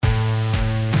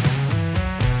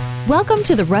Welcome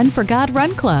to the Run for God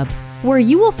Run Club, where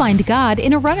you will find God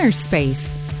in a runner's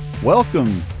space.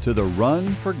 Welcome to the Run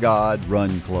for God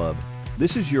Run Club.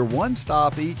 This is your one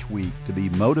stop each week to be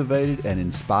motivated and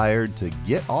inspired to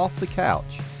get off the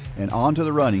couch and onto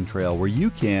the running trail where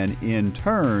you can, in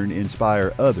turn,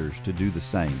 inspire others to do the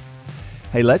same.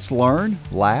 Hey, let's learn,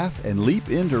 laugh, and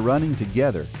leap into running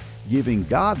together, giving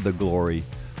God the glory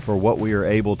for what we are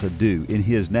able to do in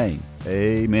His name.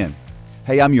 Amen.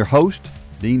 Hey, I'm your host,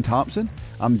 Dean Thompson.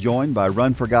 I'm joined by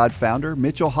Run for God founder,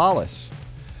 Mitchell Hollis.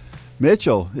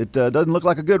 Mitchell, it doesn't look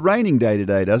like a good raining day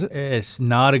today, does it? It's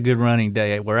not a good running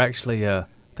day. We're actually, I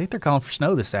think they're calling for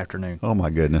snow this afternoon. Oh,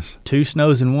 my goodness. 2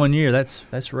 snows in 1 year.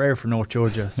 That's rare for North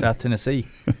Georgia, South Tennessee.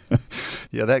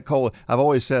 Yeah, that cold. I've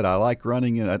always said I like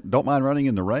running. I don't mind running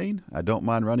in the rain. I don't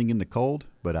mind running in the cold,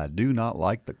 but I do not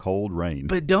like the cold rain.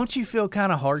 But don't you feel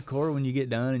kind of hardcore when you get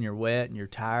done and you're wet and you're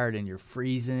tired and you're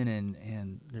freezing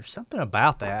and there's something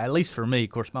about that, at least for me. Of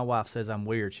course, my wife says I'm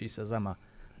weird. She says I'm a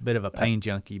bit of a pain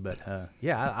junkie, but I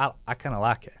kind of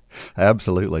like it.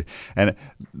 Absolutely. And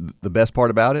the best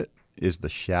part about it is the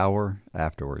shower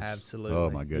afterwards. Absolutely. Oh,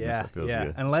 my goodness. Yeah, That feels yeah.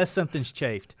 good. Unless something's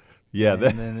chafed. Yeah.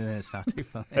 Then it's not too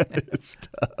fun. It's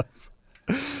tough.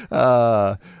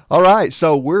 All right.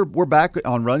 So we're back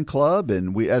on Run Club,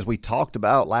 and as we talked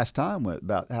about last time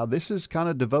about how this is kind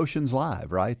of Devotions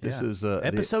Live, right? This is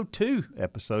Episode 2.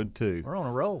 Episode 2. We're on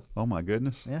a roll. Oh, my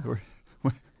goodness. Yeah.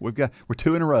 We're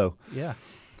 2 in a row. Yeah.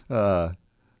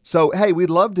 So, hey,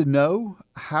 we'd love to know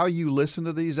how you listen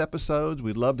to these episodes.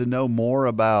 We'd love to know more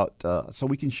about, so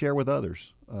we can share with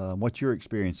others what your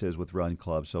experience is with Run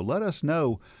Club. So let us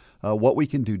know what we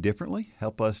can do differently,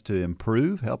 help us to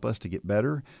improve, help us to get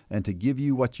better, and to give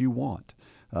you what you want.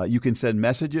 You can send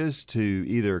messages to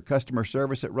either customer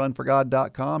service at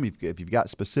runforgod.com. If you've got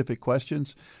specific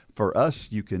questions for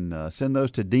us, you can send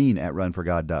those to Dean at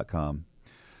runforgod.com.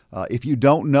 If you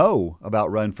don't know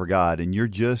about Run for God and you're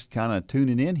just kind of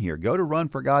tuning in here, go to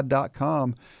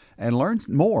runforgod.com and learn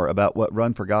more about what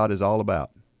Run for God is all about.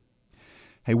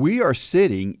 Hey, we are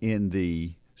sitting in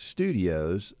the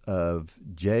studios of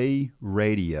J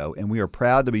Radio, and we are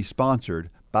proud to be sponsored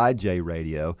by J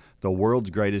Radio, the world's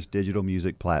greatest digital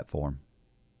music platform.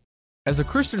 As a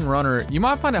Christian runner, you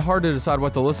might find it hard to decide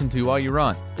what to listen to while you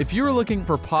run. If you are looking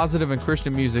for positive and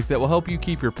Christian music that will help you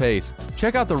keep your pace,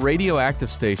 check out the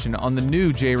Radioactive station on the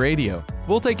new J Radio.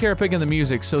 We'll take care of picking the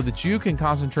music so that you can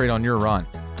concentrate on your run.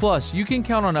 Plus, you can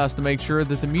count on us to make sure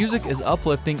that the music is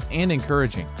uplifting and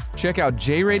encouraging. Check out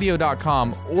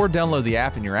jradio.com or download the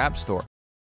app in your app store.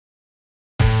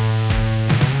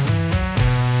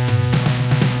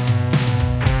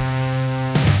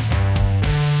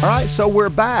 All right, so we're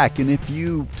back, and if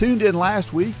you tuned in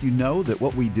last week, you know that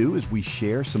what we do is we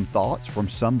share some thoughts from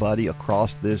somebody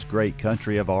across this great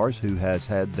country of ours who has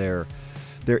had their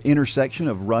intersection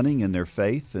of running and their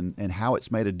faith and how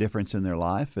it's made a difference in their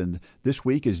life. And this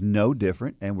week is no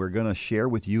different, and we're going to share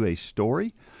with you a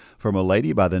story from a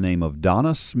lady by the name of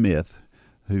Donna Smith,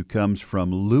 who comes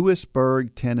from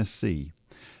Lewisburg, Tennessee.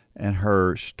 And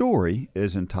her story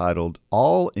is entitled,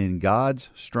 All in God's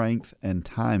Strength and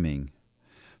Timing.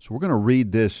 So we're going to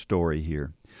read this story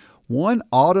here. One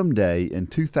autumn day in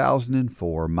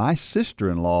 2004, my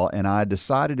sister-in-law and I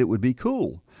decided it would be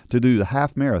cool to do the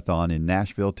half marathon in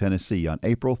Nashville, Tennessee on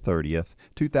April 30th,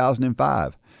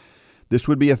 2005. This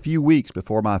would be a few weeks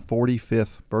before my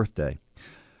 45th birthday.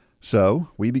 So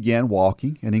we began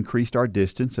walking and increased our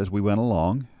distance as we went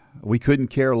along. We couldn't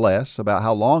care less about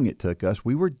how long it took us.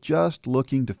 We were just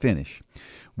looking to finish.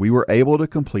 We were able to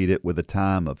complete it with a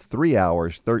time of 3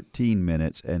 hours, 13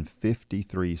 minutes, and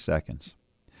 53 seconds.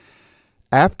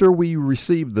 After we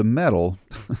received the medal,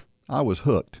 I was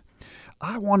hooked.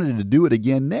 I wanted to do it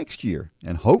again next year,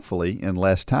 and hopefully in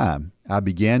less time. I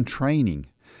began training.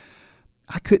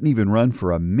 I couldn't even run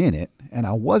for a minute, and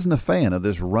I wasn't a fan of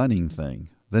this running thing.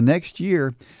 The next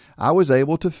year, I was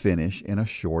able to finish in a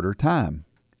shorter time.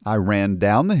 I ran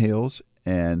down the hills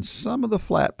and some of the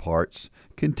flat parts,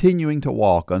 continuing to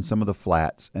walk on some of the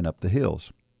flats and up the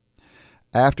hills.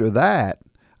 After that,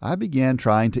 I began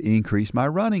trying to increase my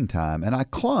running time, and I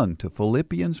clung to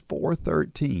Philippians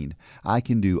 4:13. I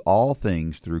can do all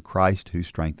things through Christ who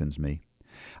strengthens me.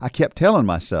 I kept telling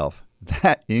myself,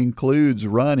 that includes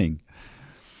running.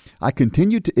 I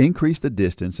continued to increase the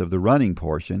distance of the running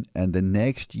portion, and the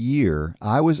next year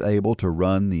I was able to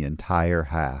run the entire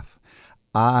half.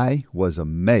 I was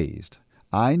amazed.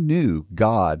 I knew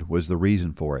God was the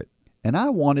reason for it, and I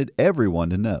wanted everyone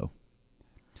to know.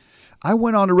 I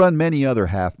went on to run many other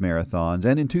half marathons,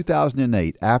 and in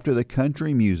 2008, after the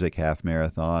country music half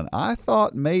marathon, I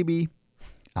thought maybe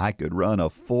I could run a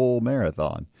full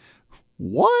marathon.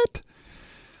 What?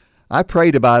 I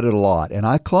prayed about it a lot, and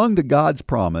I clung to God's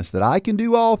promise that I can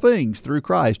do all things through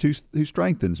Christ who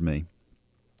strengthens me.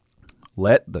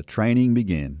 Let the training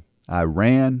begin. I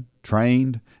ran,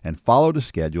 trained, and followed a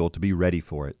schedule to be ready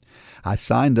for it. I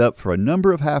signed up for a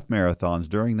number of half marathons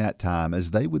during that time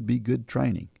as they would be good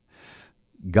training.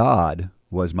 God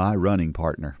was my running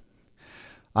partner.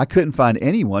 I couldn't find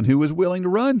anyone who was willing to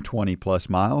run 20 plus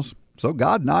miles, so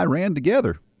God and I ran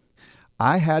together.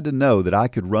 I had to know that I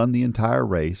could run the entire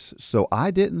race, so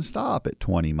I didn't stop at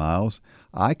 20 miles.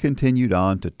 I continued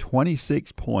on to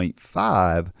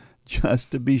 26.5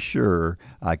 just to be sure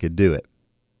I could do it.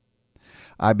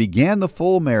 I began the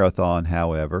full marathon,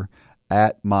 however,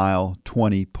 at mile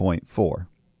 20.4.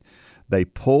 They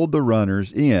pulled the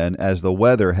runners in as the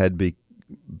weather had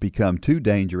become too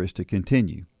dangerous to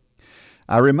continue.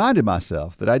 I reminded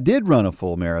myself that I did run a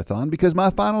full marathon because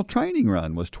my final training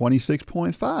run was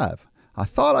 26.5. I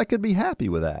thought I could be happy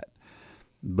with that,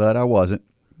 but I wasn't.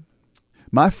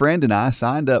 My friend and I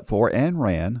signed up for and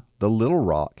ran the Little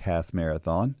Rock Half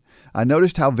Marathon. I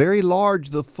noticed how very large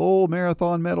the full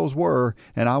marathon medals were,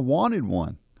 and I wanted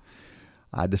one.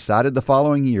 I decided the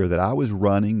following year that I was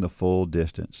running the full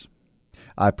distance.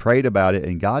 I prayed about it,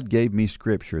 and God gave me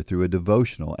scripture through a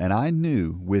devotional, and I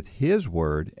knew with His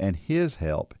word and His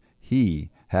help, He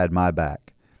had my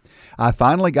back. I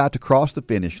finally got to cross the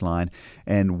finish line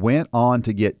and went on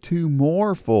to get 2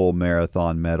 more full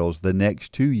marathon medals the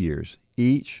next 2 years,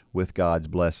 each with God's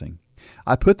blessing.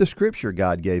 I put the scripture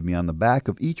God gave me on the back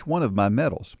of each one of my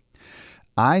medals.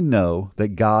 I know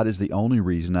that God is the only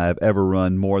reason I have ever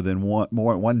run more than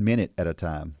 1 minute at a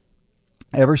time.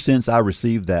 Ever since I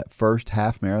received that first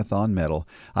half marathon medal,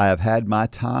 I have had my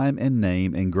time and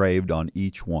name engraved on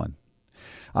each one.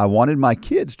 I wanted my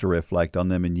kids to reflect on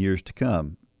them in years to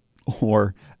come,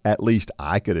 or at least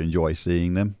I could enjoy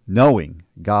seeing them, knowing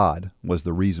God was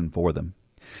the reason for them.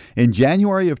 In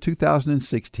January of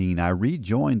 2016, I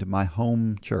rejoined my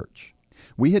home church.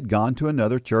 We had gone to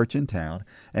another church in town,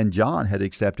 and John had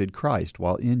accepted Christ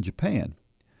while in Japan.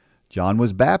 John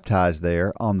was baptized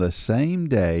there on the same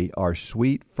day our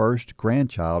sweet first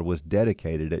grandchild was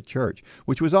dedicated at church,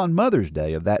 which was on Mother's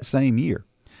Day of that same year.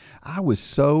 I was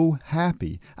so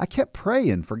happy. I kept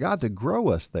praying for God to grow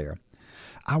us there.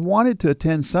 I wanted to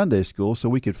attend Sunday school so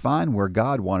we could find where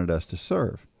God wanted us to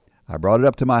serve. I brought it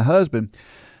up to my husband,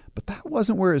 but that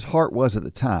wasn't where his heart was at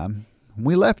the time. When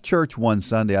we left church one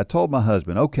Sunday, I told my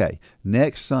husband, okay,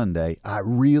 next Sunday, I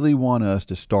really want us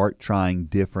to start trying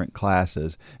different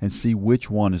classes and see which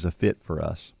one is a fit for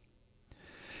us.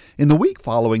 In the week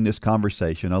following this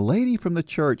conversation, a lady from the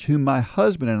church whom my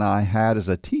husband and I had as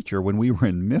a teacher when we were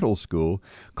in middle school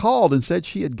called and said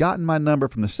she had gotten my number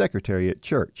from the secretary at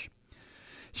church.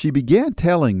 She began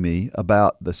telling me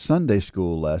about the Sunday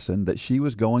school lesson that she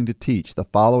was going to teach the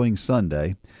following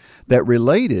Sunday that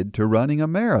related to running a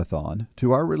marathon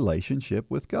to our relationship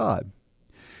with God.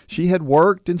 She had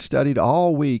worked and studied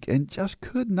all week and just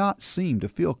could not seem to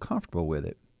feel comfortable with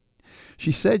it.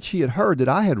 She said she had heard that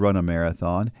I had run a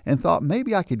marathon and thought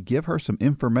maybe I could give her some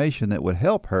information that would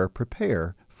help her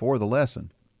prepare for the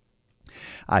lesson.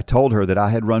 I told her that I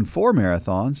had run 4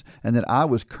 marathons and that I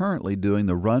was currently doing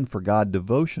the Run for God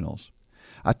devotionals.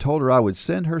 I told her I would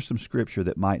send her some scripture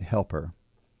that might help her.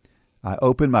 I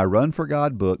opened my Run for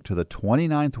God book to the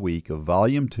 29th week of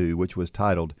Volume 2, which was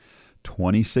titled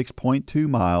 26.2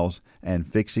 Miles and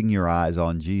Fixing Your Eyes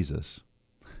on Jesus.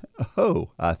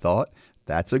 Oh, I thought,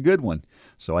 that's a good one,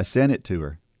 so I sent it to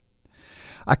her.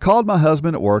 I called my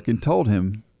husband at work and told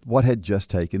him what had just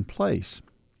taken place.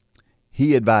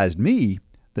 He advised me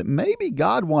that maybe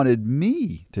God wanted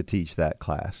me to teach that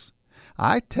class.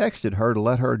 I texted her to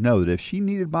let her know that if she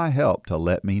needed my help, to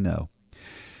let me know.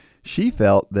 She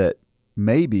felt that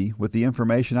maybe with the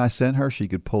information I sent her, she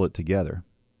could pull it together.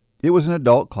 It was an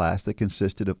adult class that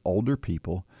consisted of older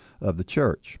people of the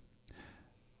church.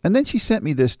 And then she sent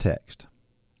me this text.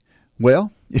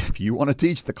 Well, if you want to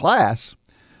teach the class,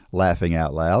 laughing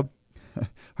out loud,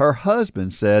 her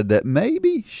husband said that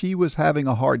maybe she was having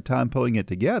a hard time pulling it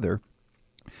together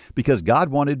because God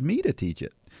wanted me to teach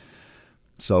it.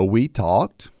 So we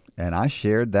talked, and I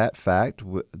shared that fact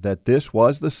that this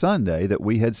was the Sunday that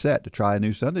we had set to try a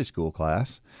new Sunday school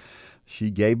class. She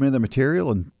gave me the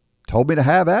material and told me to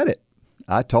have at it.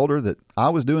 I told her that I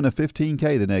was doing a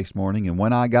 15K the next morning, and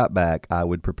when I got back, I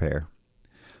would prepare.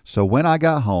 So when I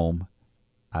got home,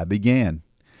 I began.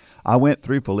 I went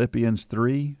through Philippians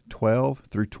 3:12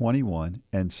 through 21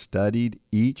 and studied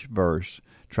each verse,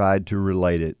 tried to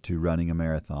relate it to running a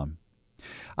marathon.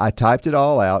 I typed it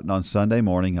all out, and on Sunday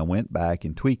morning I went back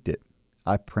and tweaked it.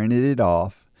 I printed it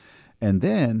off, and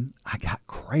then I got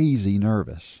crazy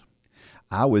nervous.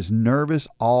 I was nervous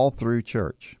all through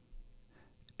church.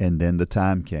 And then the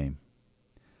time came.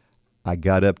 I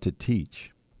got up to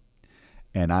teach,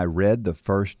 and I read the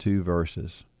first 2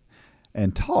 verses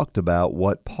and talked about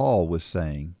what Paul was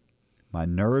saying. My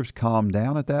nerves calmed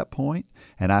down at that point,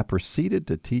 and I proceeded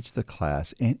to teach the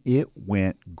class, and it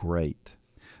went great.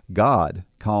 God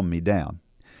calmed me down,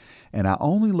 and I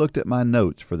only looked at my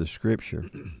notes for the scripture.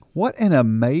 What an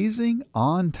amazing,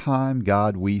 on-time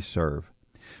God we serve.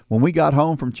 When we got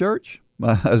home from church,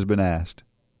 my husband asked,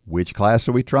 "Which class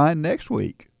are we trying next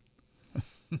week?"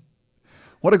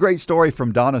 What a great story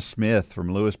from Donna Smith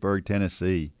from Lewisburg,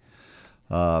 Tennessee.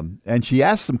 And she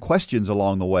asked some questions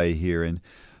along the way here. And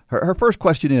her first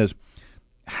question is,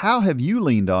 how have you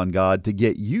leaned on God to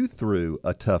get you through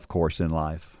a tough course in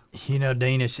life? You know,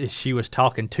 Dean, as she was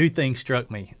talking, 2 things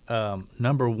struck me.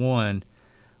 Number one,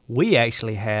 we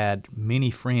actually had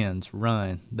many friends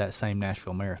run that same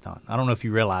Nashville Marathon. I don't know if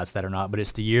you realize that or not, but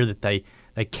it's the year that they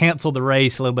canceled the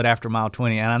race a little bit after mile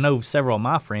 20. And I know several of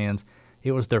my friends,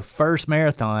 it was their first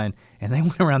marathon, and they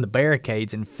went around the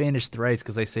barricades and finished the race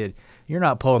because they said, "You're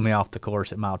not pulling me off the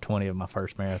course at mile 20 of my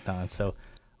first marathon." So,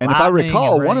 and if I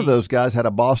recall, one of those guys had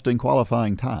a Boston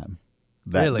qualifying time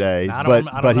that day, I don't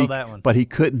know that one. But he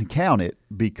couldn't count it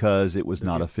because it was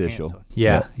not official.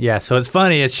 Yeah. So it's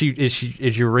funny as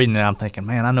you're reading that, I'm thinking,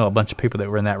 man, I know a bunch of people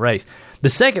that were in that race. The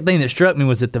second thing that struck me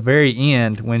was at the very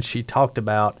end when she talked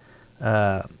about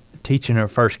teaching her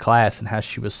first class and how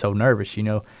she was so nervous. You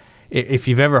know, if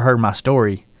you've ever heard my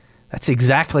story, that's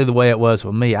exactly the way it was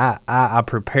with me. I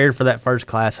prepared for that first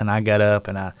class, and I got up,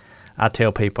 and I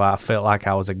tell people I felt like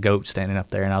I was a goat standing up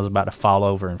there, and I was about to fall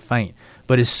over and faint.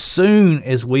 But as soon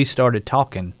as we started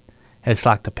talking, it's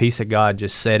like the peace of God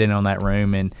just set in on that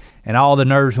room, and all the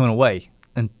nerves went away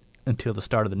until the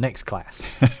start of the next class.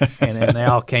 And then they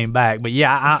all came back. But,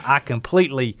 yeah, I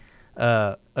completely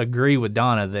agree with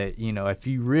Donna that, you know, if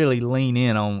you really lean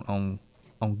in on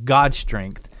God's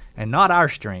strength and not our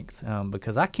strength,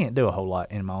 because I can't do a whole lot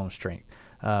in my own strength.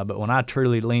 But when I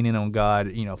truly lean in on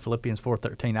God, you know, Philippians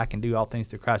 4:13, I can do all things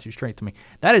through Christ who strengthens me.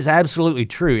 That is absolutely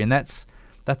true, and that's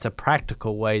a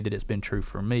practical way that it's been true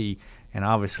for me, and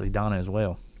obviously Donna as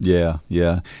well. Yeah.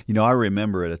 You know, I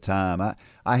remember at a time,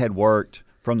 I had worked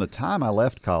from the time I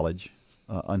left college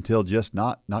until just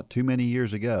not too many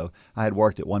years ago. I had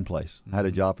worked at one place. I had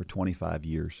a job for 25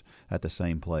 years at the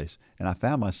same place, and I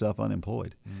found myself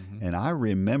unemployed. Mm-hmm. And I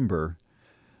remember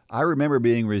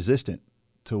being resistant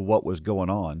to what was going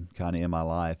on kind of in my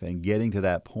life and getting to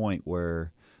that point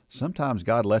where sometimes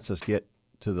God lets us get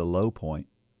to the low point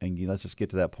and He lets us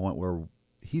get to that point where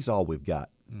He's all we've got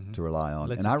to rely on.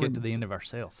 Let's get to the end of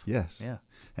ourselves. Yes. Yeah.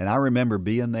 And I remember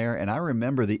being there, and I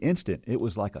remember the instant. It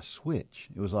was like a switch.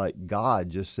 It was like God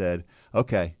just said,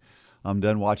 "Okay, I'm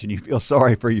done watching you feel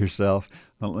sorry for yourself.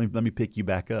 Let me pick you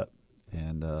back up."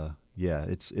 And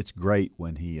it's great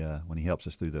when He helps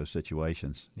us through those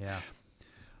situations. Yeah.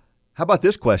 How about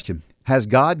this question? Has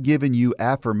God given you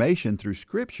affirmation through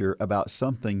Scripture about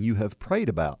something you have prayed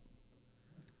about?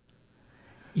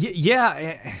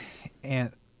 Yeah,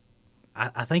 and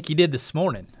I think He did this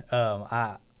morning.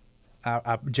 I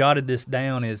jotted this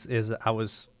down as I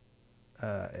was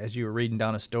as you were reading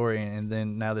Donna's story, and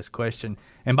then now this question.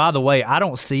 And by the way, I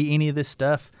don't see any of this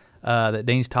stuff that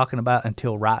Dean's talking about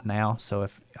until right now. So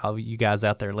if all you guys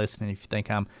out there listening, if you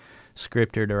think I'm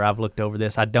scripted or I've looked over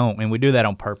this, I don't, and we do that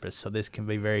on purpose. So this can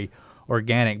be very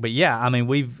organic. But yeah, I mean,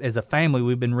 as a family,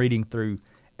 we've been reading through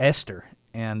Esther,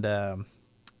 and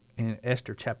in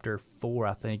Esther chapter 4,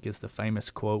 I think, is the famous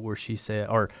quote where she said,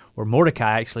 or where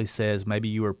Mordecai actually says, "Maybe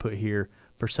you were put here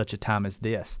for such a time as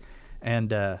this."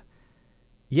 And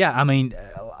yeah, I mean,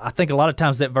 I think a lot of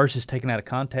times that verse is taken out of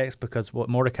context, because what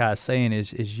Mordecai is saying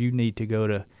is you need to go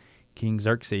to King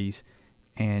Xerxes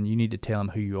and you need to tell him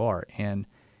who you are. And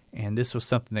this was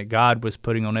something that God was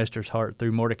putting on Esther's heart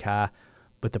through Mordecai.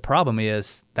 But the problem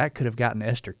is that could have gotten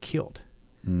Esther killed.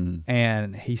 Mm.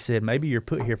 And he said, maybe you're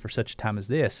put here for such a time as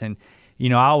this. And, you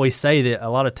know, I always say that a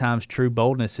lot of times true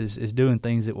boldness is doing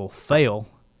things that will fail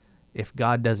if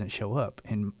God doesn't show up.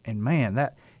 And man,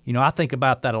 that, you know, I think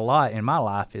about that a lot in my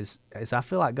life is I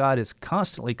feel like God is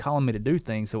constantly calling me to do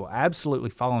things that will absolutely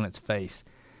fall on its face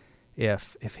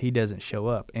if He doesn't show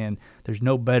up. And there's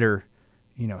no better,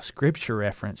 you know, scripture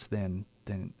reference than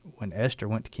when Esther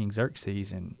went to King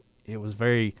Xerxes, and it was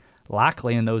very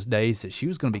likely in those days that she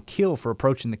was going to be killed for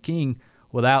approaching the king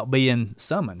without being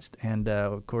summoned. And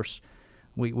of course,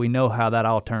 we know how that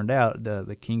all turned out.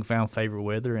 The king found favor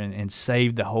with her and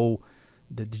saved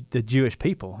the Jewish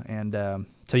people. And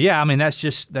so yeah, I mean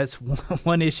that's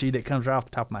one issue that comes right off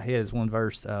the top of my head is one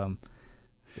verse that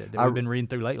we've been reading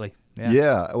through lately.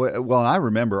 Yeah. Well, and I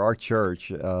remember our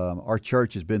church. Our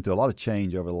church has been through a lot of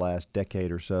change over the last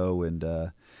decade or so,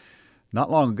 and not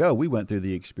long ago we went through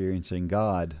the Experiencing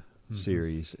God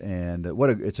series, and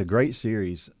it's a great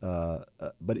series.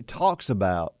 But it talks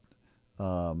about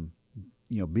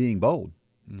being bold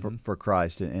for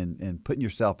Christ and putting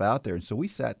yourself out there. And so we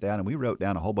sat down and we wrote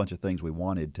down a whole bunch of things we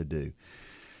wanted to do.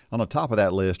 On the top of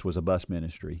that list was a bus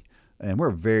ministry. And we're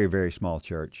a very, very small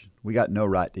church. We got no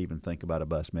right to even think about a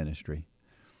bus ministry.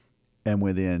 And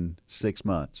within 6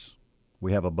 months,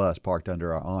 we have a bus parked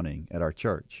under our awning at our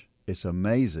church. It's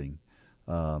amazing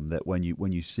that when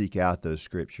you seek out those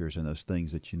scriptures and those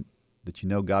things that you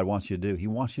know God wants you to do, He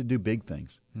wants you to do big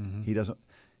things. Mm-hmm.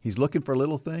 He's looking for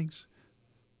little things,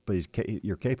 but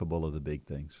you're capable of the big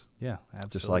things. Yeah, absolutely.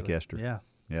 Just like Esther.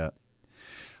 Yeah.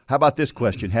 How about this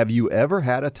question? Have you ever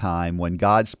had a time when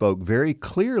God spoke very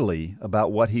clearly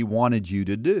about what He wanted you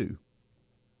to do?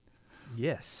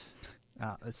 Yes.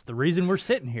 That's the reason we're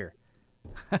sitting here.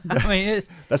 I mean,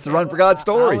 that's the Run for God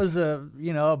story. I was a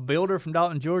builder from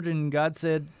Dalton, Georgia, and God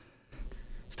said,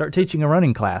 start teaching a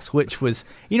running class, which was,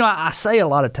 I say a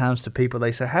lot of times to people,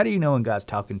 they say, how do you know when God's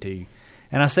talking to you?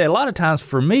 And I say a lot of times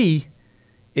for me,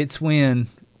 it's when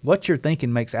what you're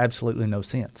thinking makes absolutely no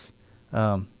sense.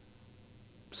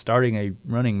 Starting a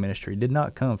running ministry did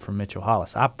not come from Mitchell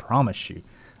Hollis. I promise you.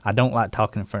 I don't like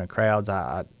talking in front of crowds.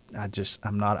 I've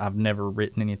never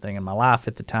written anything in my life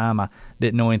at the time. I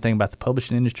didn't know anything about the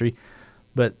publishing industry.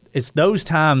 But it's those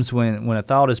times when a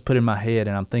thought is put in my head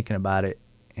and I'm thinking about it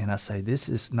and I say, this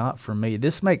is not for me.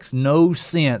 This makes no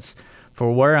sense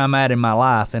for where I'm at in my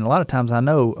life. And a lot of times I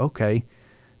know, okay,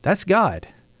 that's God.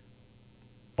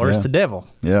 Or it's the devil.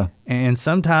 Yeah. And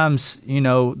sometimes,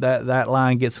 that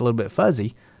line gets a little bit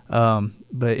fuzzy.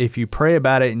 But if you pray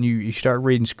about it and you start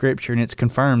reading Scripture and it's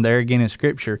confirmed there again in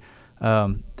Scripture,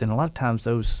 then a lot of times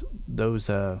those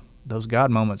God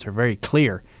moments are very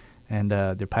clear, and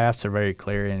their paths are very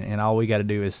clear. And all we got to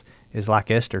do is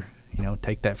like Esther,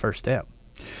 take that first step.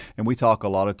 And we talk a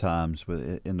lot of times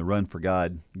in the Run for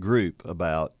God group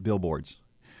about billboards.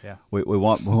 Yeah, we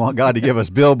want God to give us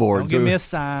billboards. Don't give me a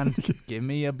sign. Give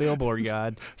me a billboard,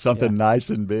 God. Something nice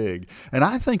and big. And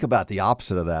I think about the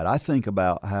opposite of that. I think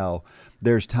about how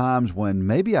there's times when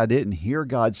maybe I didn't hear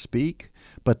God speak,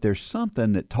 but there's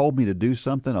something that told me to do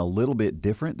something a little bit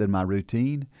different than my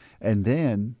routine, and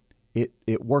then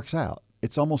it works out.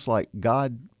 It's almost like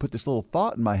God put this little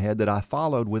thought in my head that I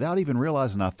followed without even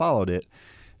realizing I followed it,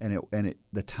 and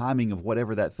the timing of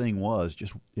whatever that thing was,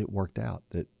 just it worked out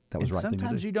that was the right thing to do.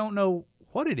 Sometimes you don't know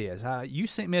what it is. You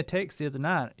sent me a text the other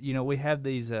night. We have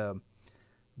these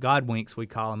God winks, we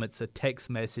call them. It's a text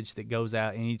message that goes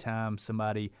out anytime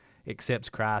somebody accepts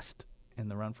Christ in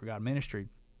the Run for God ministry.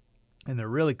 And they're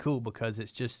really cool because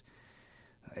it's just,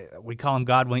 we call them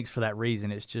God winks for that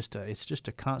reason. It's just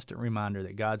a constant reminder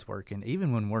that God's working,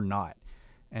 even when we're not.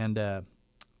 And the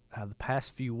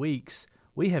past few weeks,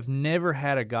 we have never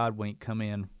had a God wink come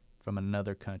in from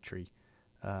another country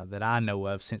that I know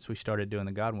of since we started doing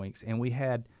the God winks. And we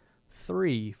had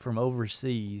 3 from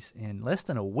overseas in less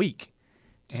than a week.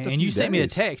 And you sent me a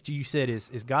text. You said,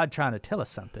 is God trying to tell us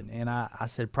something? And I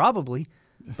said, probably.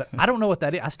 But I don't know what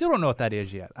that is. I still don't know what that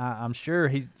is yet. I'm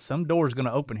sure some door's going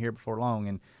to open here before long,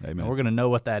 and we're going to know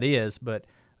what that is. But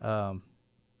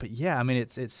yeah, I mean,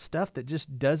 it's stuff that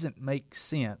just doesn't make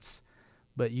sense.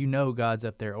 But God's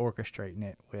up there orchestrating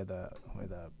it with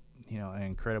an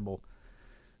incredible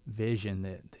vision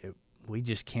that we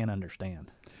just can't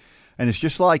understand. And it's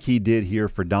just like He did here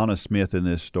for Donna Smith in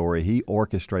this story. He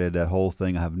orchestrated that whole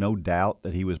thing. I have no doubt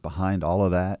that He was behind all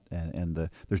of that. And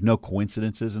there's no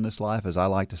coincidences in this life, as I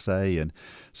like to say. And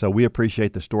so we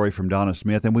appreciate the story from Donna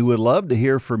Smith. And we would love to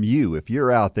hear from you if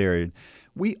you're out there.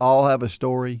 We all have a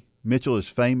story. Mitchell is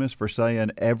famous for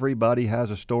saying everybody has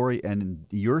a story, and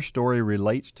your story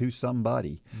relates to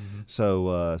somebody. Mm-hmm.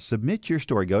 So submit your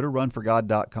story. Go to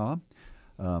runforgod.com.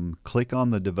 Click on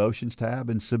the Devotions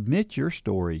tab and submit your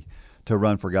story to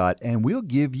Run for God, and we'll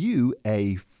give you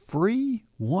a free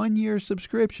 1-year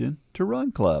subscription to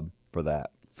Run Club for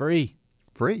that. Free.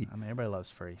 I mean, everybody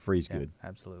loves free. Free's good.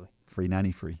 Absolutely. Free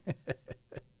 90 free.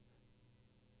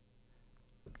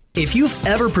 If you've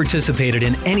ever participated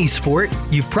in any sport,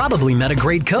 you've probably met a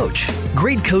great coach.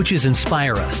 Great coaches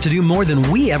inspire us to do more than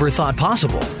we ever thought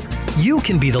possible. You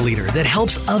can be the leader that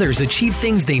helps others achieve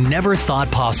things they never thought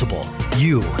possible.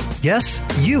 Yes,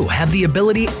 you have the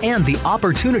ability and the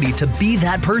opportunity to be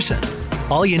that person.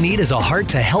 All you need is a heart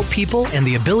to help people and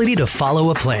the ability to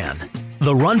follow a plan.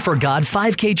 The Run for God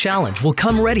 5K Challenge will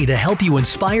come ready to help you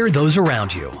inspire those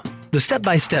around you. The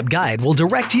step-by-step guide will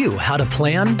direct you how to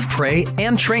plan, pray,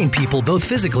 and train people both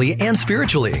physically and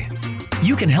spiritually.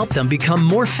 you can help them become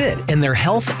more fit in their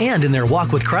health and in their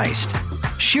walk with Christ.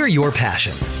 Share your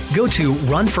passion. Go to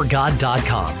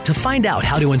runforgod.com to find out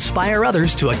how to inspire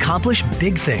others to accomplish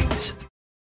big things.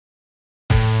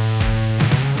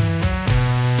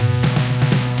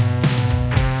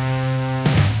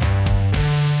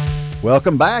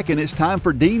 Welcome back, and it's time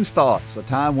for Dean's Thoughts, a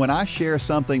time when I share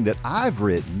something that I've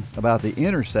written about the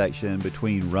intersection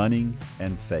between running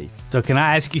and faith. So can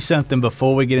I ask you something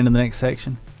before we get into the next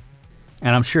section?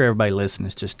 And I'm sure everybody listening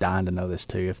is just dying to know this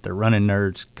too, if they're running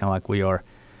nerds, kind of like we are.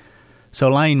 So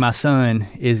Lane, my son,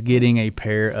 is getting a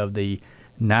pair of the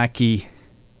Nike,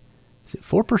 is it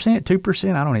 4%,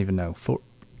 2%? I don't even know.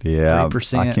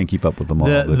 3%. I can't keep up with them all.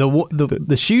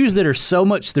 The shoes that are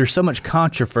there's so much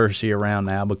controversy around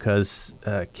now because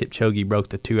Kipchoge broke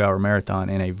the 2-hour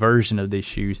marathon in a version of these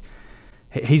shoes.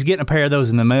 He's getting a pair of those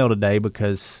in the mail today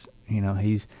because,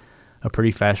 he's a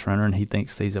pretty fast runner and he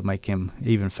thinks these will make him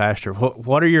even faster.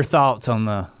 What are your thoughts on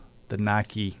the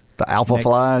Nike? The Alpha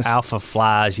Flies? Alpha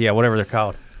Flies, yeah, whatever they're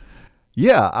called.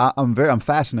 Yeah, I'm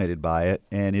fascinated by it,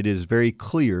 and it is very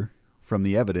clear from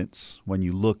the evidence when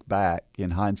you look back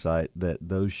in hindsight that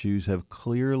those shoes have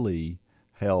clearly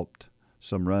helped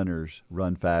some runners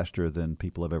run faster than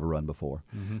people have ever run before.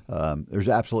 Mm-hmm. There's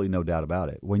absolutely no doubt about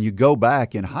it. When you go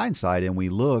back in hindsight and we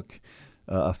look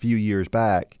a few years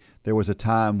back, there was a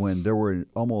time when there were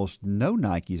almost no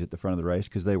Nikes at the front of the race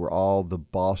because they were all the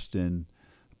Boston,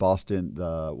 the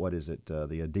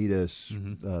Adidas,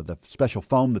 mm-hmm. The special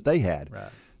foam that they had. Right.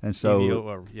 And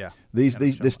so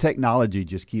this technology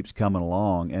just keeps coming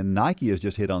along, and Nike has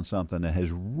just hit on something that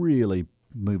has really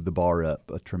moved the bar up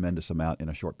a tremendous amount in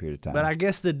a short period of time. But I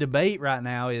guess the debate right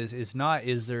now is not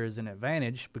is there is an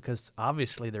advantage, because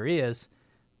obviously there is,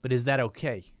 but is that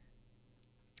okay?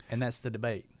 And that's the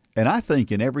debate. And I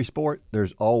think in every sport,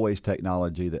 there's always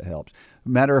technology that helps.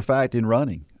 Matter of fact, in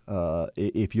running,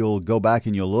 if you'll go back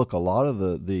and you'll look, a lot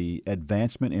of the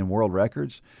advancement in world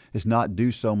records is not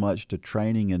due so much to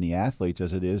training and the athletes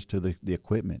as it is to the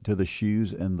equipment, to the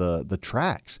shoes and the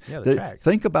tracks. Yeah, the tracks.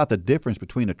 Think about the difference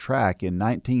between a track in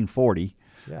 1940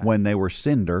 when they were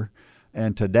cinder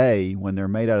and today when they're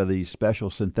made out of these special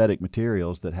synthetic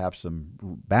materials that have some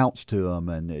bounce to them,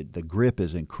 and the grip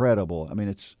is incredible. I mean,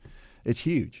 it's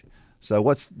huge.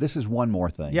 So this is one more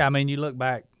thing. Yeah, I mean, you look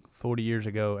back 40 years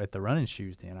ago at the running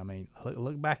shoes then. I mean,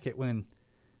 look back at when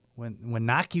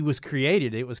Nike was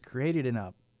created. It was created in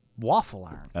a waffle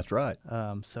iron. That's right.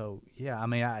 So, yeah, I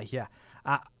mean,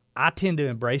 I tend to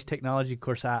embrace technology. Of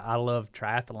course, I love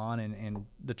triathlon, and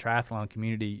the triathlon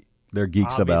community they're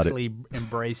geeks about it. Obviously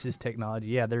embraces technology.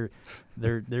 Yeah,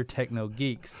 they're techno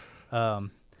geeks.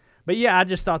 But yeah, I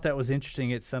just thought that was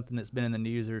interesting. It's something that's been in the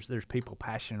news. There's people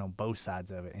passionate on both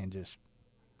sides of it, and just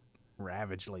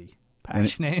ravagely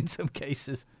passionate in some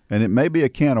cases. And it may be a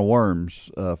can of worms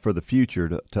for the future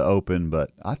to open, but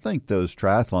I think those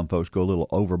triathlon folks go a little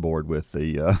overboard with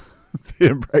the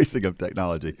embracing of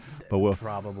technology. But we'll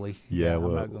probably. Yeah,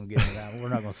 I'm not going to get into that. We're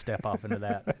not going to step off into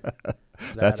that.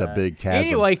 That's a big chasm.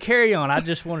 Anyway, carry on. I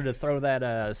just wanted to throw that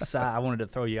I wanted to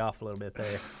throw you off a little bit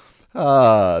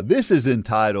there. This is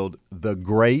entitled The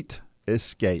Great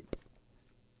Escape.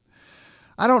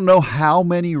 I don't know how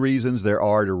many reasons there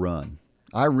are to run.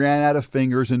 I ran out of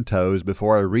fingers and toes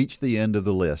before I reached the end of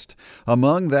the list.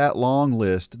 Among that long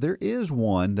list, there is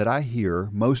one that I hear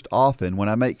most often when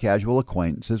I make casual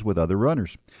acquaintances with other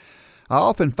runners. I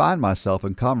often find myself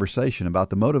in conversation about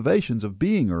the motivations of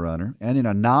being a runner, and in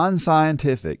a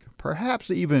non-scientific, perhaps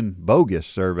even bogus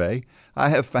survey, I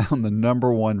have found the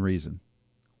number one reason.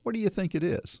 What do you think it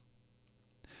is?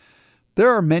 There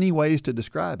are many ways to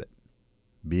describe it.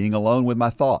 Being alone with my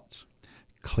thoughts,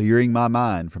 clearing my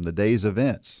mind from the day's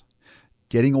events,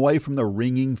 getting away from the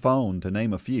ringing phone, to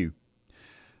name a few.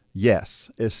 Yes,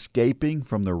 escaping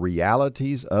from the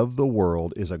realities of the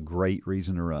world is a great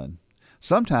reason to run.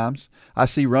 Sometimes I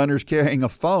see runners carrying a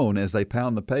phone as they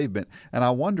pound the pavement, and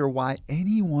I wonder why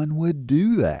anyone would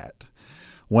do that.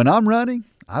 When I'm running,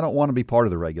 I don't want to be part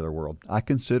of the regular world. I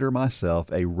consider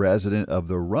myself a resident of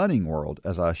the running world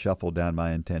as I shuffle down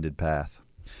my intended path.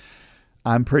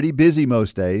 I'm pretty busy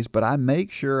most days, but I make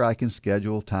sure I can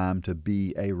schedule time to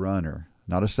be a runner,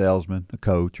 not a salesman, a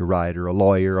coach, a writer, a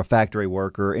lawyer, a factory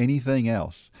worker, or anything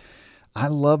else. I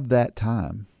love that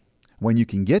time. When you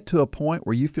can get to a point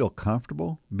where you feel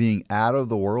comfortable being out of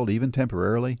the world, even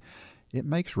temporarily, it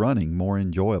makes running more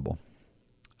enjoyable.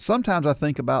 Sometimes I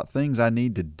think about things I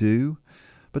need to do,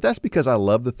 but that's because I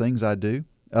love the things I do.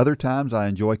 Other times I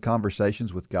enjoy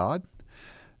conversations with God.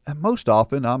 And most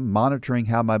often, I'm monitoring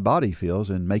how my body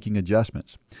feels and making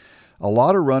adjustments. A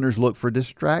lot of runners look for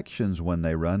distractions when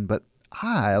they run, but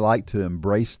I like to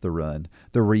embrace the run,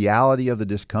 the reality of the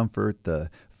discomfort, the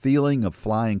feeling of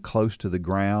flying close to the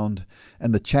ground,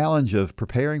 and the challenge of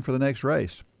preparing for the next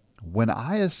race. When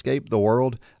I escape the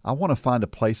world, I want to find a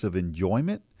place of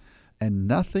enjoyment, and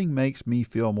nothing makes me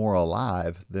feel more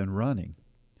alive than running.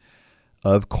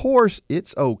 Of course,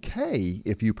 it's okay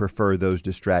if you prefer those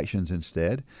distractions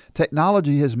instead.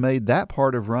 Technology has made that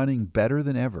part of running better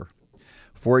than ever.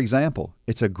 For example,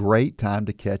 it's a great time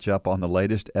to catch up on the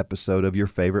latest episode of your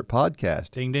favorite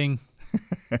podcast. Ding, ding.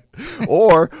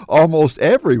 Or almost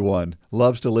everyone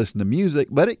loves to listen to music,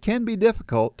 but it can be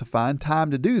difficult to find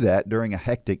time to do that during a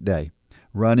hectic day.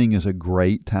 Running is a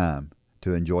great time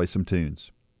to enjoy some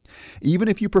tunes. Even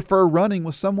if you prefer running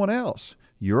with someone else,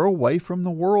 you're away from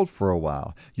the world for a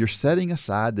while. You're setting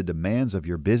aside the demands of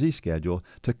your busy schedule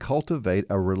to cultivate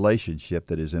a relationship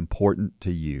that is important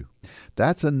to you.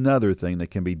 That's another thing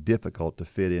that can be difficult to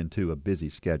fit into a busy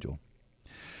schedule.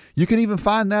 You can even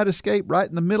find that escape right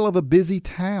in the middle of a busy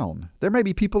town. There may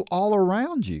be people all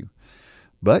around you,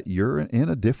 but you're in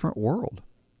a different world.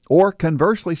 Or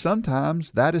conversely,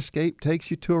 sometimes that escape takes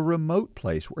you to a remote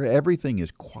place where everything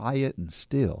is quiet and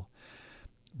still.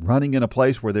 Running in a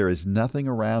place where there is nothing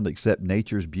around except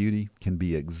nature's beauty can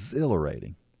be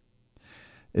exhilarating.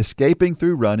 Escaping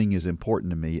through running is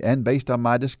important to me, and based on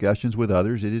my discussions with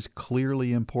others, it is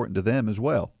clearly important to them as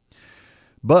well.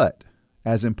 But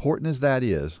as important as that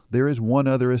is, there is one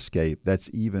other escape that's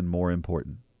even more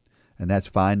important, and that's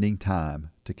finding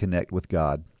time to connect with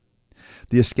God.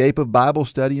 The escape of Bible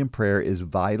study and prayer is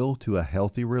vital to a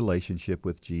healthy relationship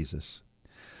with Jesus.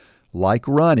 Like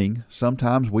running,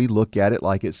 sometimes we look at it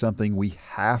like it's something we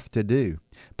have to do.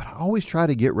 But I always try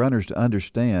to get runners to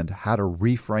understand how to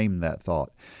reframe that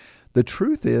thought. The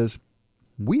truth is,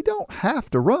 we don't have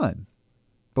to run,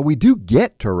 but we do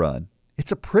get to run.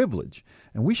 It's a privilege,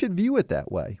 and we should view it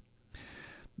that way.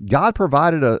 God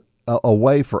provided a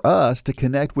way for us to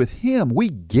connect with Him. We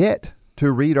get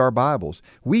to read our Bibles.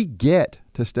 We get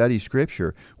to study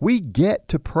Scripture. We get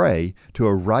to pray to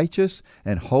a righteous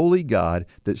and holy God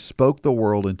that spoke the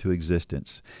world into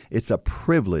existence. It's a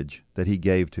privilege that He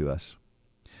gave to us.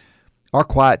 Our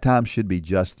quiet time should be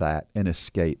just that, an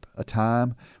escape, a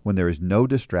time when there is no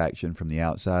distraction from the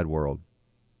outside world.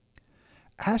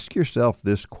 Ask yourself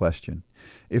this question.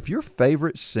 If your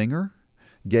favorite singer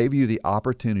gave you the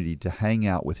opportunity to hang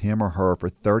out with him or her for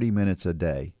 30 minutes a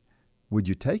day, would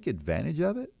you take advantage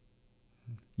of it?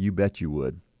 You bet you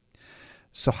would.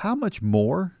 So how much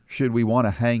more should we want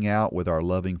to hang out with our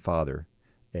loving Father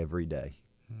every day?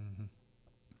 Mm-hmm.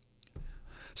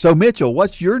 So Mitchell,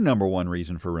 what's your number one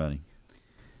reason for running?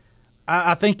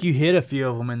 I think you hit a few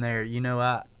of them in there. You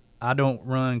know, I don't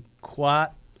run quite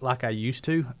like I used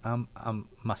to.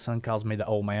 My son calls me the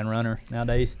old man runner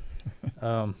nowadays.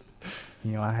 You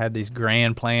know, I had these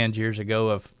grand plans years ago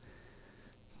of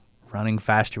running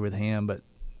faster with him, but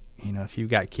you know, if you've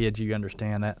got kids, you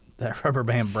understand that rubber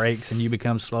band breaks and you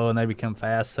become slow and they become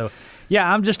fast. So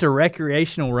yeah, I'm just a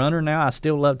recreational runner now. I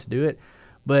still love to do it,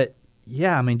 but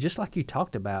yeah, I mean, just like you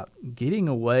talked about, getting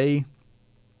away,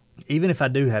 even if I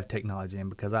do have technology in,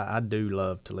 because I do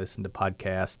love to listen to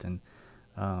podcasts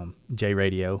and J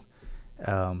radio,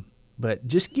 but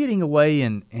just getting away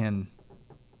and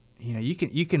you know,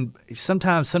 you can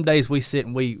sometimes, some days we sit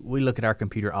and we look at our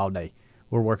computer all day.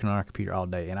 We're working on our computer all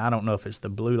day, and I don't know if it's the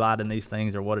blue light in these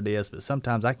things or what it is, but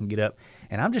sometimes I can get up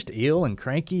and I'm just ill and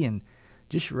cranky and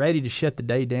just ready to shut the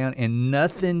day down, and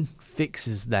nothing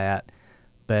fixes that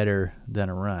better than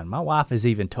a run. My wife has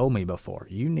even told me before,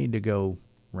 you need to go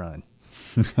run.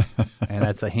 And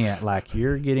that's a hint, like,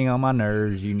 you're getting on my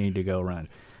nerves, you need to go run.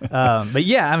 But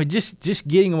yeah, I mean, just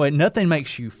getting away, nothing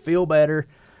makes you feel better,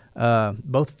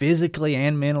 both physically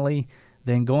and mentally,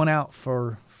 than going out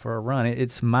for a run.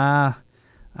 It's my,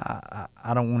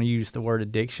 I don't want to use the word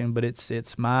addiction, but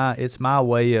it's my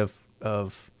way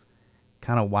of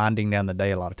kind of winding down the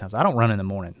day a lot of times. I don't run in the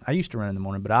morning. I used to run in the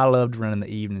morning, but I loved running the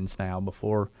evenings now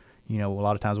before, you know, a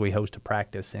lot of times we host a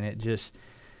practice, and it just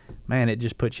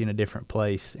puts you in a different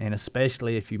place. And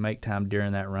especially if you make time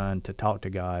during that run to talk to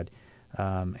God,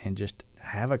 and just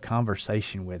have a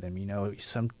conversation with Him. You know,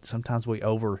 sometimes we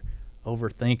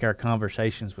overthink our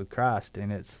conversations with Christ,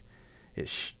 and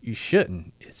you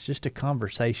shouldn't. It's just a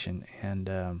conversation,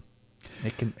 and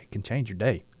it can change your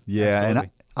day. Yeah,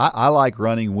 absolutely. And I like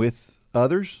running with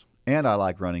others, and I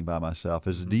like running by myself.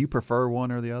 Do you prefer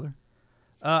one or the other?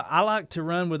 I like to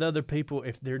run with other people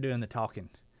if they're doing the talking.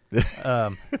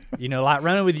 You know, like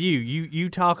running with you. You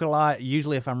talk a lot.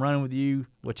 Usually, if I'm running with you,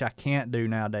 which I can't do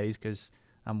nowadays because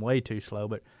I'm way too slow,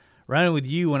 but running with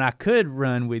you, when I could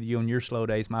run with you on your slow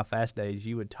days, my fast days,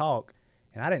 you would talk,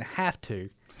 and I didn't have to,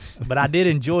 but I did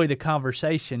enjoy the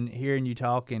conversation, hearing you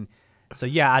talk. And so,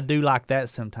 yeah, I do like that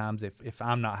sometimes if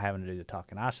I'm not having to do the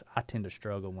talking. I tend to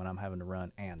struggle when I'm having to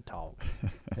run and talk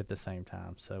at the same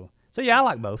time. So yeah, I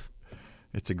like both.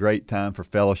 It's a great time for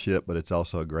fellowship, but it's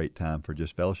also a great time for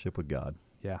just fellowship with God.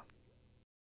 Yeah.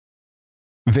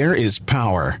 There is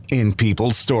power in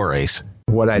people's stories.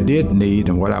 What I did need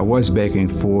and what I was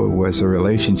begging for was a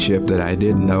relationship that I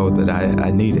didn't know that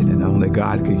I needed, and only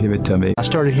God could give it to me. I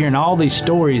started hearing all these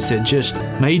stories that just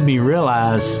made me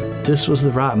realize this was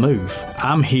the right move.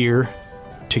 I'm here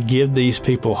to give these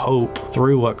people hope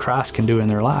through what Christ can do in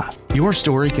their life. Your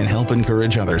story can help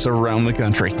encourage others around the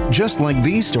country, just like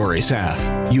these stories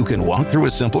have. You can walk through a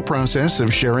simple process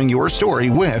of sharing your story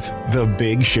with the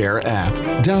Big Share app.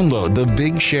 Download the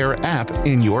Big Share app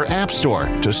in your app store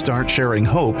to start sharing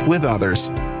hope with others.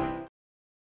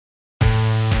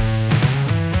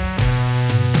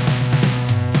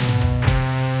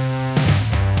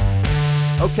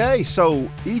 Okay, so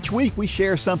each week we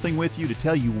share something with you to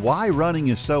tell you why running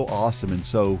is so awesome. And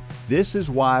so this is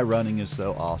why running is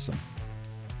so awesome.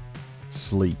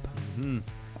 Sleep. Mm-hmm.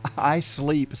 I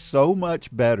sleep so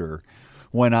much better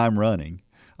when I'm running.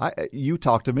 You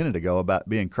talked a minute ago about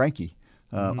being cranky.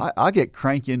 I get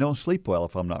cranky and don't sleep well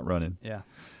if I'm not running. Yeah.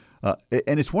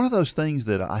 And it's one of those things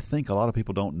that I think a lot of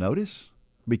people don't notice,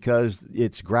 because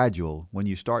it's gradual. When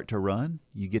you start to run,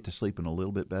 you get to sleeping a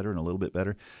little bit better and a little bit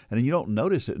better, and then you don't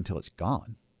notice it until it's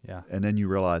gone. Yeah. And then you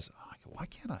realize, oh, why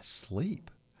can't I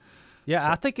sleep? Yeah,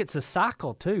 so, I think it's a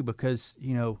cycle too, because,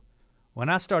 when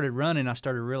I started running, I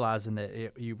started realizing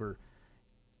that you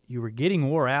were getting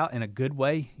wore out in a good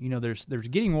way. There's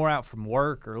getting wore out from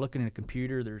work or looking at a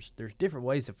computer. There's different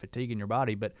ways of fatiguing your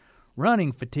body, but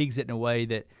running fatigues it in a way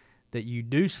that you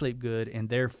do sleep good, and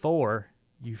therefore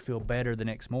you feel better the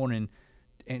next morning,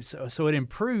 and so it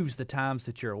improves the times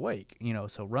that you're awake.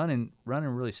 So running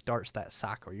really starts that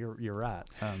cycle. You're right.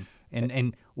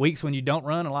 And weeks when you don't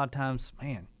run, a lot of times,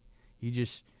 man, you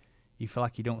feel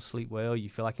like you don't sleep well. You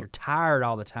feel like you're tired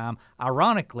all the time.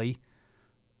 Ironically,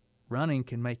 running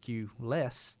can make you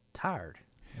less tired.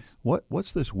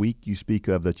 What's this week you speak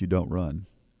of that you don't run?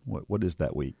 What is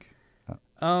that week?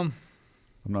 I'm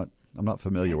not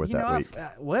familiar with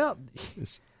that week.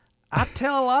 I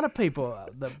tell a lot of people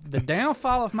the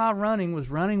downfall of my running was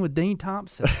running with Dean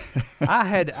Thompson. I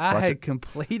had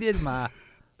completed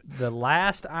the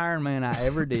last Ironman I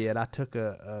ever did. I took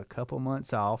a couple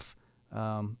months off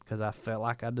because I felt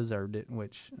like I deserved it,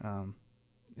 which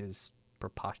is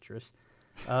preposterous.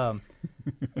 But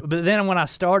then when I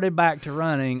started back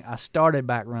running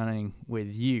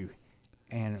with you,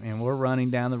 and we're running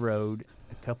down the road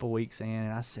a couple weeks in,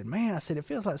 and I said, it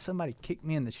feels like somebody kicked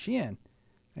me in the shin.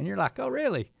 And you're like, oh,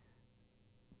 really?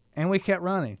 And we kept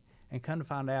running. And come to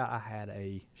find out, I had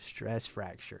a stress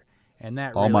fracture. And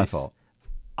that all my fault.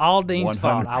 All Dean's 100%.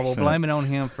 fault. I will blame it on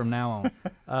him from now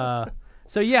on.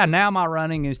 So, yeah, now my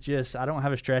running is just, I don't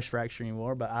have a stress fracture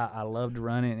anymore, but I love to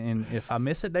run it. And if I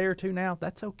miss a day or two now,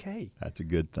 that's okay. That's a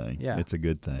good thing. Yeah. It's a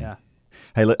good thing. Yeah.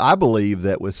 Hey, look, I believe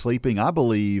that with sleeping,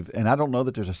 and I don't know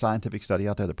that there's a scientific study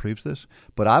out there that proves this,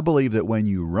 but I believe that when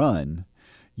you run,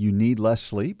 you need less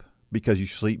sleep, because you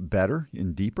sleep better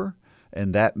and deeper,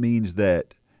 and that means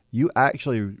that you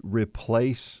actually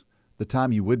replace the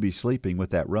time you would be sleeping with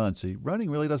that run. So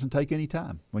running really doesn't take any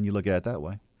time when you look at it that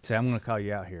way. See, I'm going to call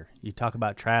you out here. You talk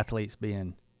about triathletes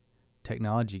being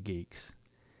technology geeks.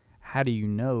 How do you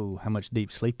know how much deep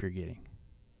sleep you're getting?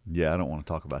 Yeah, I don't want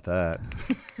to talk about that.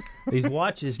 These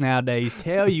watches nowadays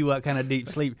tell you what kind of deep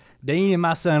sleep. Dean and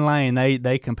my son Lane,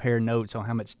 they compare notes on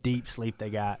how much deep sleep they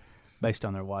got based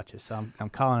on their watches. So I'm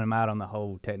calling him out on the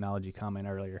whole technology comment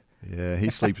earlier. Yeah, he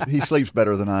sleeps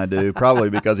better than I do,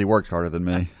 probably because he works harder than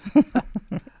me.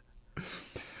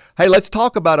 Hey, let's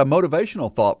talk about a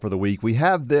motivational thought for the week. We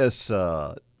have this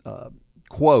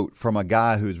quote from a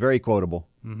guy who's very quotable.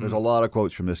 Mm-hmm. There's a lot of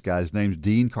quotes from this guy. His name's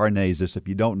Dean Karnazes. If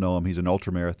you don't know him, he's an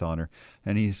ultramarathoner,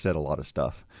 and he said a lot of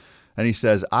stuff. And he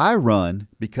says, I run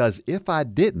because if I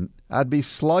didn't, I'd be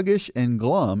sluggish and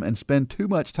glum and spend too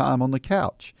much time on the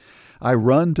couch. I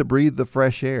run to breathe the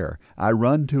fresh air. I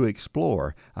run to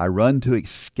explore. I run to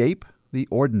escape the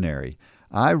ordinary.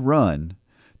 I run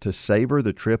to savor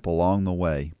the trip along the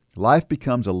way. Life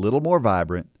becomes a little more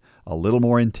vibrant, a little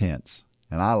more intense,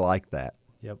 and I like that.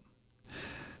 Yep.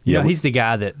 Yeah, he's the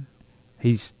guy that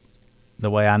the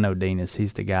way I know Dean is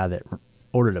he's the guy that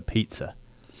ordered a pizza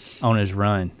on his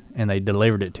run, and they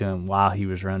delivered it to him while he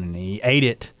was running. He ate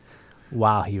it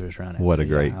while he was running. What a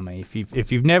great! Yeah, I mean,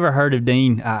 if you've never heard of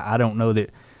Dean, I don't know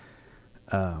that.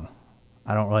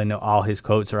 I don't really know all his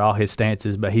quotes or all his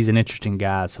stances, but he's an interesting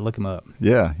guy. So look him up.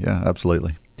 Yeah,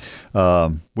 absolutely.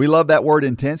 We love that word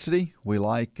intensity. We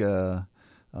like the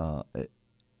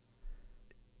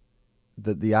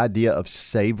idea of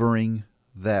savoring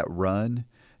that run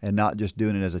and not just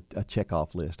doing it as a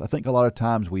checkoff list. I think a lot of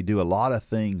times we do a lot of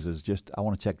things as just, I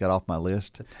want to check that off my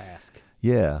list. It's a task.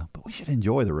 Yeah, but we should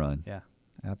enjoy the run. Yeah.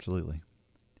 Absolutely.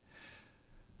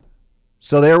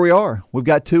 So there we are. We've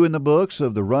got 2 in the books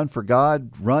of the Run for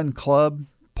God, Run Club,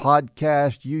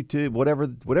 podcast, YouTube, whatever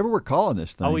we're calling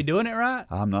this thing. Are we doing it right?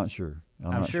 I'm not sure.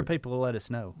 I'm sure people will let us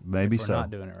know. Maybe if we're so.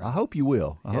 not doing it right. I hope you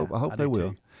will. I hope they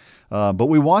will. Too. But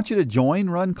we want you to join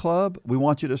Run Club. We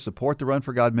want you to support the Run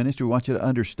for God ministry. We want you to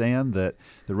understand that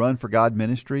the Run for God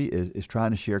ministry is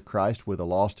trying to share Christ with a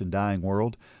lost and dying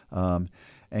world.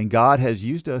 And God has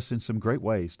used us in some great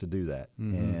ways to do that.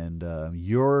 Mm-hmm. And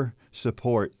your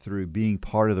support through being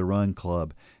part of the Run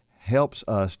Club helps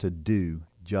us to do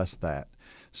just that.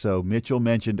 So Mitchell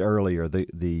mentioned earlier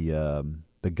the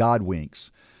God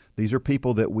Winks. These are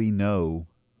people that we know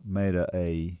made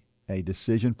a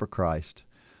decision for Christ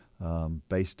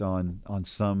based on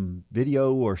some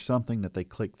video or something that they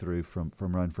clicked through from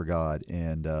Run for God.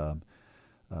 And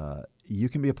you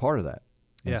can be a part of that.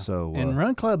 Yeah. And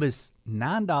Run Club is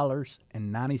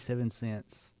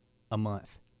 $9.97 a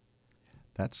month.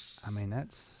 That's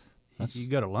you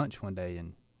go to lunch one day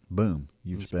and boom,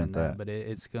 you've spent that. But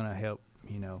it's going to help,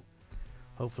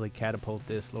 hopefully catapult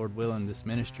this, Lord willing, this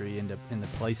ministry into the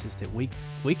places that we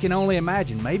can only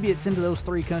imagine. Maybe it's into those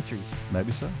 3 countries.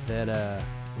 Maybe so. That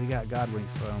we got God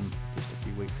Winks from just a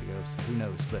few weeks ago. So who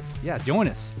knows? But yeah, join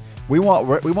us. We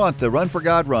want the Run for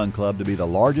God Run Club to be the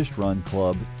largest run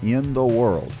club in the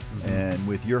world. Mm-hmm. And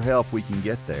with your help, we can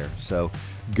get there. So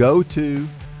go to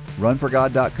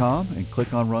runforgod.com and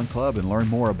click on Run Club and learn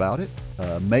more about it.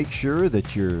 Make sure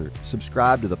that you're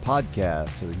subscribed to the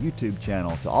podcast, to the YouTube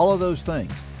channel, to all of those things.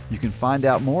 You can find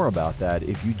out more about that.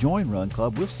 If you join Run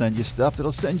Club, we'll send you stuff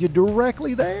that'll send you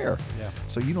directly there. Yeah.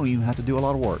 So you don't even have to do a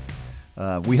lot of work.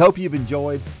 We hope you've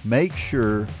enjoyed. Make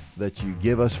sure that you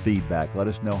give us feedback. Let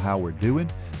us know how we're doing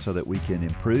so that we can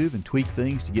improve and tweak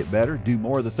things to get better, do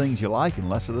more of the things you like and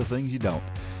less of the things you don't.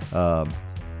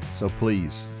 So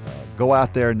please go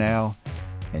out there now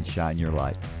and shine your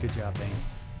light. Good job, Dan.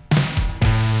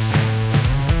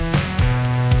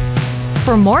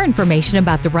 For more information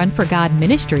about the Run for God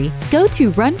ministry, go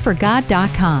to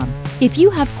runforgod.com. If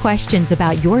you have questions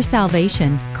about your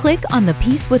salvation, click on the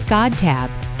Peace with God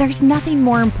tab. There's nothing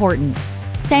more important.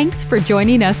 Thanks for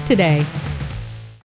joining us today.